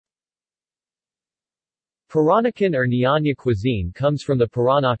Peranakan or Nyanya cuisine comes from the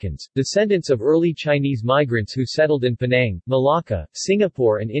Peranakans, descendants of early Chinese migrants who settled in Penang, Malacca,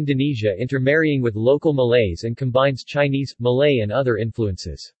 Singapore and Indonesia, intermarrying with local Malays, and combines Chinese, Malay and other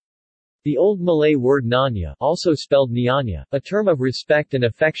influences. The Old Malay word Nanya, also spelled Nyanya, a term of respect and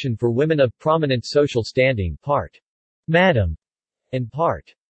affection for women of prominent social standing, part madam and part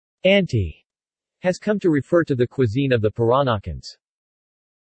auntie, has come to refer to the cuisine of the Peranakans.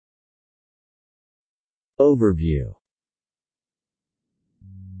 Overview.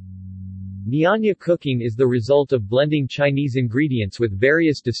 Nyanya cooking is the result of blending Chinese ingredients with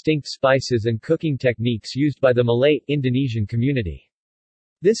various distinct spices and cooking techniques used by the Malay, Indonesian community.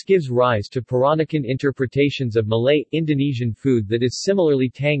 This gives rise to Peranakan interpretations of Malay, Indonesian food that is similarly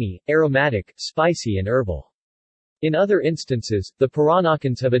tangy, aromatic, spicy and herbal. In other instances, the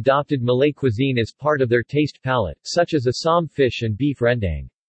Peranakans have adopted Malay cuisine as part of their taste palette, such as Assam fish and beef rendang.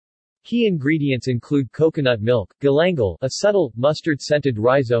 Key ingredients include coconut milk, galangal, a subtle, mustard-scented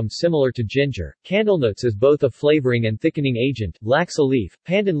rhizome similar to ginger, candlenuts as both a flavoring and thickening agent, laxa leaf,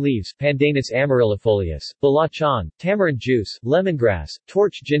 pandan leaves, Pandanus amarillifolius, belacan, tamarind juice, lemongrass,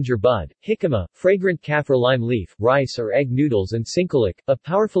 torch ginger bud, jicama, fragrant kaffir lime leaf, rice or egg noodles, and singkulik, a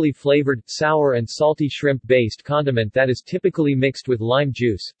powerfully flavored, sour and salty shrimp-based condiment that is typically mixed with lime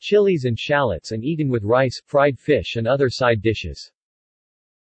juice, chilies and shallots and eaten with rice, fried fish and other side dishes.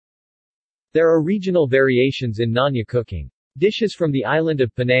 There are regional variations in Nanya cooking. Dishes from the island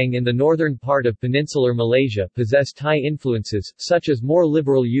of Penang in the northern part of peninsular Malaysia possess Thai influences, such as more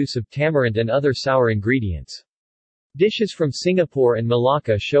liberal use of tamarind and other sour ingredients. Dishes from Singapore and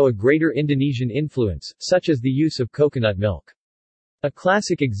Malacca show a greater Indonesian influence, such as the use of coconut milk. A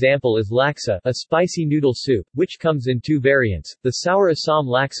classic example is laksa, a spicy noodle soup, which comes in two variants, the sour Assam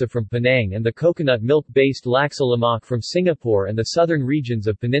laksa from Penang and the coconut milk-based laksa lemak from Singapore and the southern regions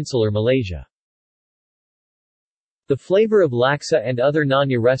of peninsular Malaysia. The flavor of laksa and other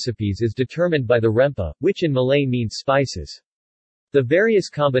Nanya recipes is determined by the rempah, which in Malay means spices. The various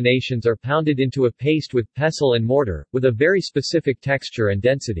combinations are pounded into a paste with pestle and mortar, with a very specific texture and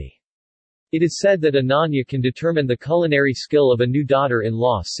density. It is said that a Nanya can determine the culinary skill of a new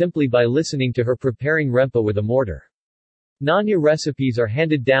daughter-in-law simply by listening to her preparing rempah with a mortar. Nanya recipes are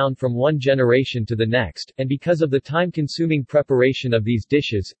handed down from one generation to the next, and because of the time-consuming preparation of these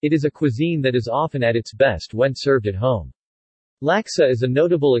dishes, it is a cuisine that is often at its best when served at home. Laksa is a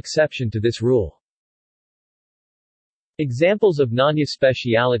notable exception to this rule. Examples of Nanya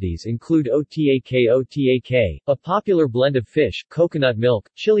specialities include otak, a popular blend of fish, coconut milk,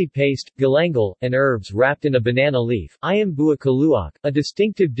 chili paste, galangal, and herbs wrapped in a banana leaf, ayam buah keluak, a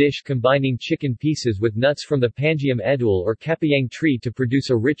distinctive dish combining chicken pieces with nuts from the Panjiam edul or kepayang tree to produce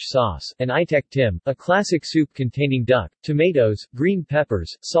a rich sauce, and itek tim, a classic soup containing duck, tomatoes, green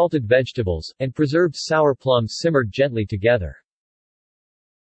peppers, salted vegetables, and preserved sour plums simmered gently together.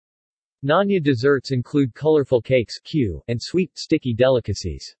 Nanya desserts include colorful cakes and sweet, sticky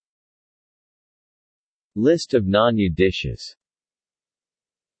delicacies. List of Nanya dishes.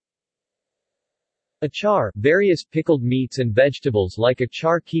 Achar, various pickled meats and vegetables like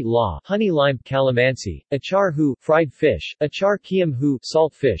achar keet law, honey lime, calamansi, achar hu, fried fish, achar kiam hu,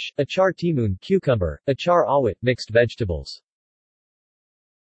 salt fish, achar timun, cucumber, achar awit, mixed vegetables.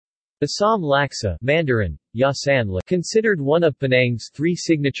 Assam laksa, Mandarin, yasan la, considered one of Penang's three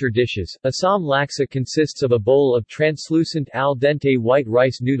signature dishes. Assam laksa consists of a bowl of translucent al dente white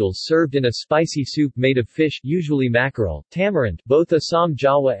rice noodles served in a spicy soup made of fish, usually mackerel, tamarind, both Assam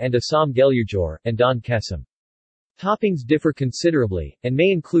Jawa and Assam gelujor, and daun kesem. Toppings differ considerably, and may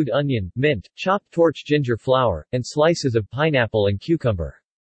include onion, mint, chopped torch ginger flower, and slices of pineapple and cucumber.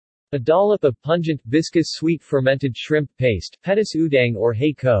 A dollop of pungent, viscous sweet fermented shrimp paste, petis udang or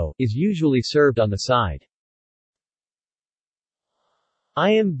hay ko, is usually served on the side.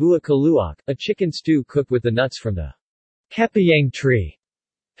 Ayam buah keluak, a chicken stew cooked with the nuts from the kepayang tree,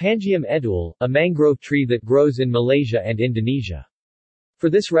 Panjiam edul, a mangrove tree that grows in Malaysia and Indonesia. For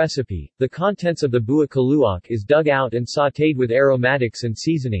this recipe, the contents of the buah keluak is dug out and sautéed with aromatics and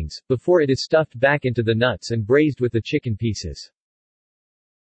seasonings, before it is stuffed back into the nuts and braised with the chicken pieces.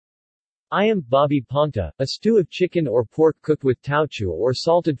 Ayam babi pongta, a stew of chicken or pork cooked with tauchu or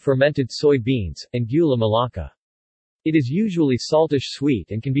salted fermented soy beans, and gula melaka. It is usually saltish sweet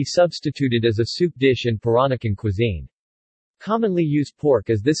and can be substituted as a soup dish in Peranakan cuisine. Commonly use pork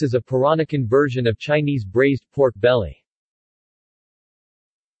as this is a Peranakan version of Chinese braised pork belly.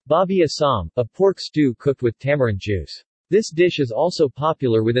 Babi Assam, a pork stew cooked with tamarind juice. This dish is also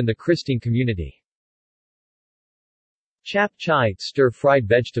popular within the Christian community. Chap chai, stir-fried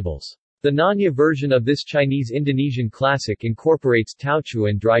vegetables. The Nanya version of this Chinese-Indonesian classic incorporates tauchu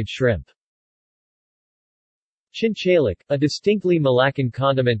and dried shrimp. Chinchalak, a distinctly Malaccan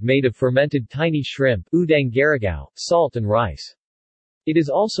condiment made of fermented tiny shrimp, udang garagao, salt and rice. It is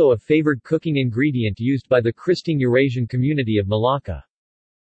also a favored cooking ingredient used by the Kristing Eurasian community of Malacca.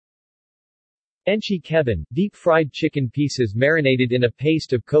 Enchi kebab, deep-fried chicken pieces marinated in a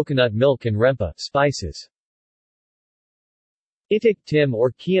paste of coconut milk and rempa spices. Itik tim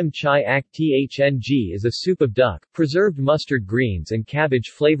or kiam chai ak thng is a soup of duck, preserved mustard greens and cabbage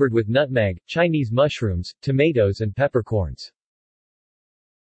flavored with nutmeg, Chinese mushrooms, tomatoes and peppercorns.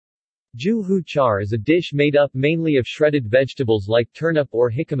 Ju hu char is a dish made up mainly of shredded vegetables like turnip or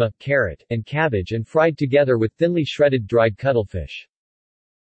jicama, carrot, and cabbage and fried together with thinly shredded dried cuttlefish.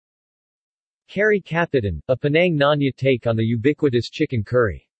 Kari kapitan, a Penang Nanya take on the ubiquitous chicken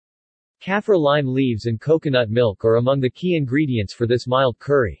curry. Kaffir lime leaves and coconut milk are among the key ingredients for this mild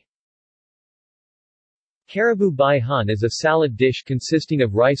curry. Caribou bai hun is a salad dish consisting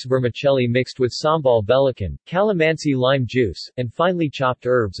of rice vermicelli mixed with sambal belacan, calamansi lime juice, and finely chopped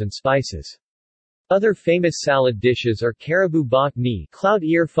herbs and spices. Other famous salad dishes are caribou bok ni, cloud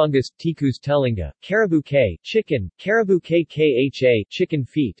ear fungus, tikus telinga, caribou k, chicken, caribou kkha, chicken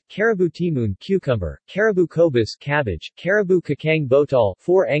feet, caribou timun, cucumber, caribou kobus, cabbage, caribou kakang botol,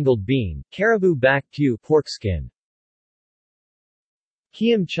 four-angled bean, caribou bak tu, pork skin.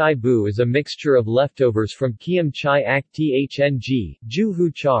 Kiam chai bu is a mixture of leftovers from kiam chai ak thng, ju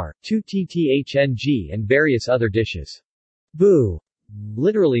hu char, tu tthng and various other dishes. Bu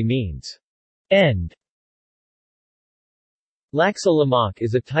literally means end. Laksa lemak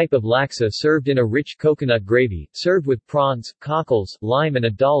is a type of laksa served in a rich coconut gravy, served with prawns, cockles, lime and a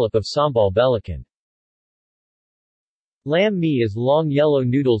dollop of sambal belacan. Lamb mee is long yellow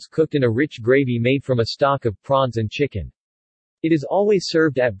noodles cooked in a rich gravy made from a stock of prawns and chicken. It is always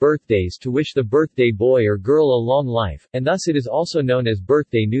served at birthdays to wish the birthday boy or girl a long life, and thus it is also known as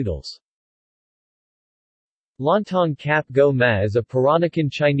birthday noodles. Lontong kap go ma is a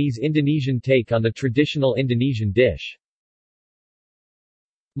Peranakan Chinese Indonesian take on the traditional Indonesian dish.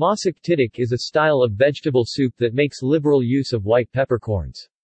 Masak titik is a style of vegetable soup that makes liberal use of white peppercorns.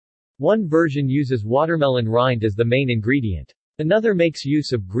 One version uses watermelon rind as the main ingredient. Another makes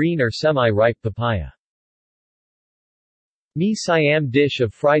use of green or semi-ripe papaya. Mee siam dish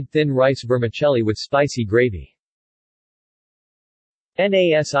of fried thin rice vermicelli with spicy gravy.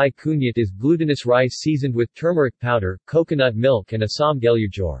 Nasi kunyit is glutinous rice seasoned with turmeric powder, coconut milk and asam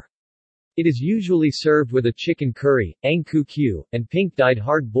gelujor. It is usually served with a chicken curry, ang ku kyu, and pink-dyed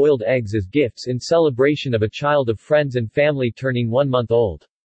hard-boiled eggs as gifts in celebration of a child of friends and family turning 1 month old.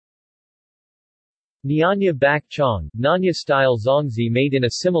 Nyanya bak chong, Nanya-style zongzi made in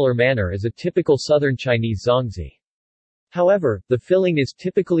a similar manner as a typical southern Chinese zongzi. However, the filling is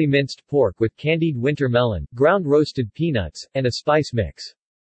typically minced pork with candied winter melon, ground roasted peanuts, and a spice mix.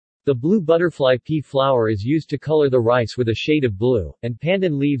 The blue butterfly pea flour is used to color the rice with a shade of blue, and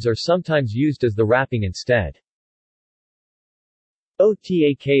pandan leaves are sometimes used as the wrapping instead.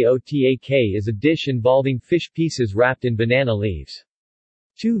 Otak is a dish involving fish pieces wrapped in banana leaves.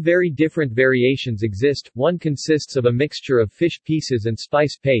 Two very different variations exist, one consists of a mixture of fish pieces and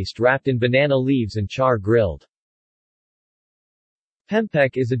spice paste wrapped in banana leaves and char grilled.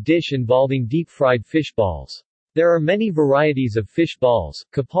 Pempek is a dish involving deep-fried fish balls. There are many varieties of fish balls.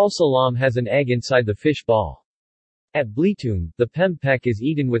 Kapal salam has an egg inside the fish ball. At Belitung, the pempek is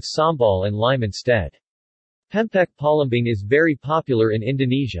eaten with sambal and lime instead. Pempek palembang is very popular in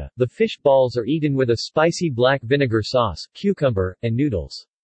Indonesia. The fish balls are eaten with a spicy black vinegar sauce, cucumber, and noodles.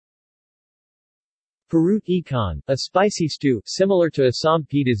 Perut ikan, a spicy stew, similar to asam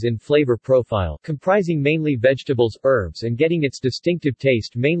pedas in flavor profile, comprising mainly vegetables, herbs and getting its distinctive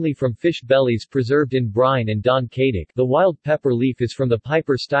taste mainly from fish bellies preserved in brine and daun kadik. The wild pepper leaf is from the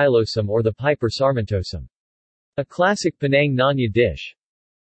Piper stylosum or the Piper sarmentosum. A classic Penang Nanya dish.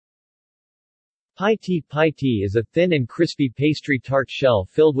 Pai ti is a thin and crispy pastry tart shell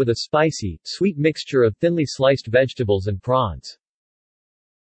filled with a spicy, sweet mixture of thinly sliced vegetables and prawns.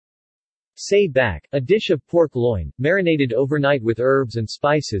 Say bak, a dish of pork loin, marinated overnight with herbs and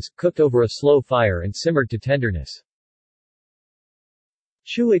spices, cooked over a slow fire and simmered to tenderness.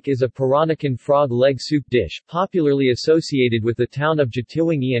 Chuik is a Peranakan frog leg soup dish, popularly associated with the town of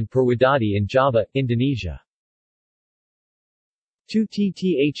Jatiwangi and Purwodadi in Java, Indonesia. Tu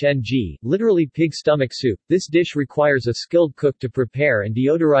tthng, literally pig stomach soup, this dish requires a skilled cook to prepare and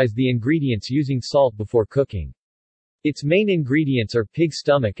deodorize the ingredients using salt before cooking. Its main ingredients are pig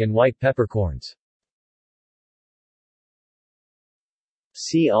stomach and white peppercorns.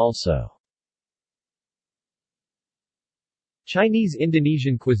 See also: Chinese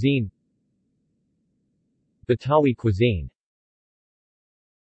Indonesian cuisine, Betawi cuisine.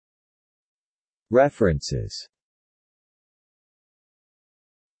 References